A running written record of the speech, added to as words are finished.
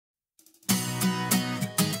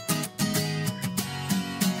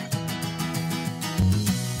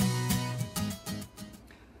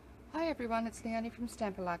everyone, it's Leonie from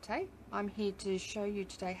Stampin. I'm here to show you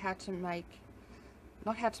today how to make,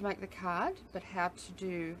 not how to make the card, but how to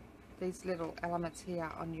do these little elements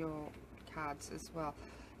here on your cards as well.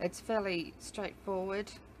 It's fairly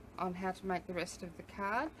straightforward on how to make the rest of the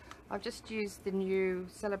card. I've just used the new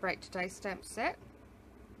Celebrate Today stamp set,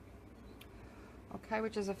 okay,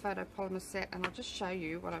 which is a photopolymer set, and I'll just show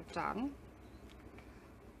you what I've done.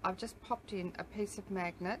 I've just popped in a piece of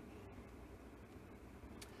magnet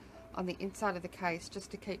on the inside of the case just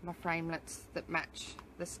to keep my framelits that match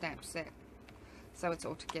the stamp set, so it's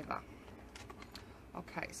all together.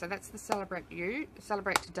 Okay, so that's the Celebrate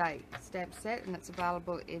Today stamp set, and it's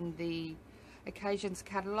available in the Occasions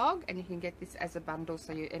catalogue, and you can get this as a bundle,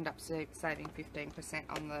 so you end up saving 15%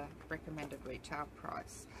 on the recommended retail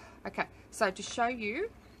price. Okay, so to show you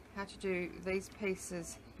how to do these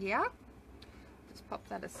pieces here, just pop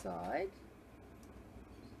that aside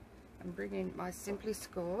and bring in my Simply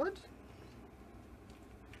Scored.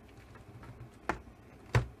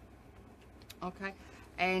 Okay,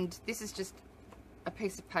 and this is just a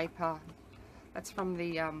piece of paper that's from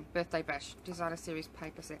the Birthday Bash Designer Series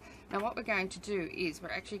paper set. Now what we're going to do is we're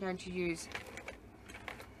actually going to use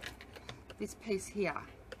this piece here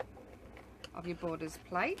of your borders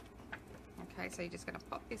plate. Okay, so you're just going to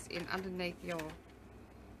pop this in underneath your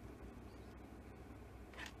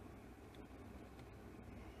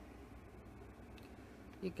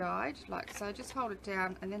guide, like so. Just hold it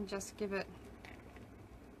down and then just give it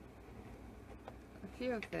a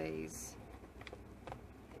few of these,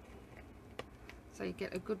 so you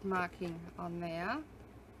get a good marking on there.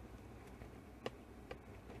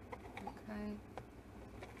 Okay,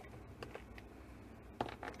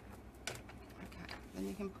 then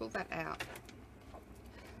you can pull that out,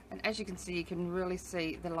 and as you can see, you can really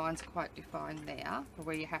see the lines quite defined there for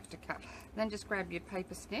where you have to cut. And then just grab your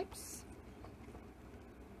paper snips,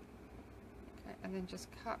 okay, and then just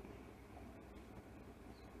cut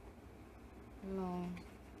along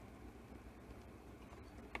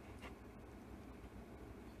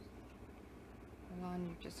the line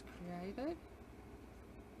you've just created.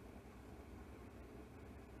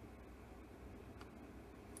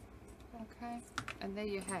 Okay, and there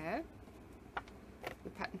you have the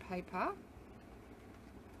pattern paper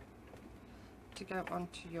to go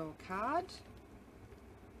onto your card.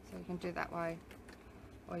 So you can do it that way,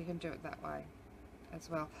 or you can do it that way as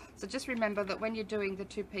well. So just remember that when you're doing the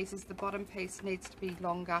two pieces, the bottom piece needs to be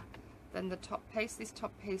longer than the top piece. This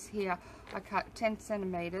top piece here, I cut 10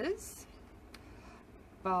 centimeters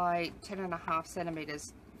by 10.5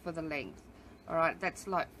 centimeters for the length. Alright, that's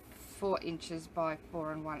like 4 inches by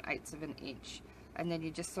 4 1/8 of an inch, and then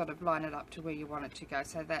you just sort of line it up to where you want it to go.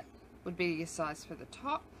 So that would be your size for the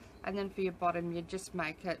top, and then for your bottom you just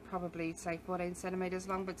make it probably say 14 centimeters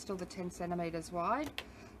long, but still the 10 centimeters wide,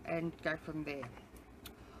 and go from there.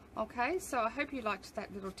 Okay, so I hope you liked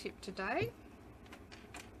that little tip today,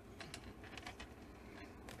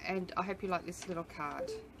 and I hope you like this little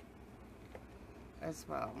card as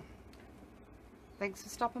well. Thanks for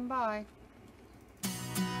stopping by.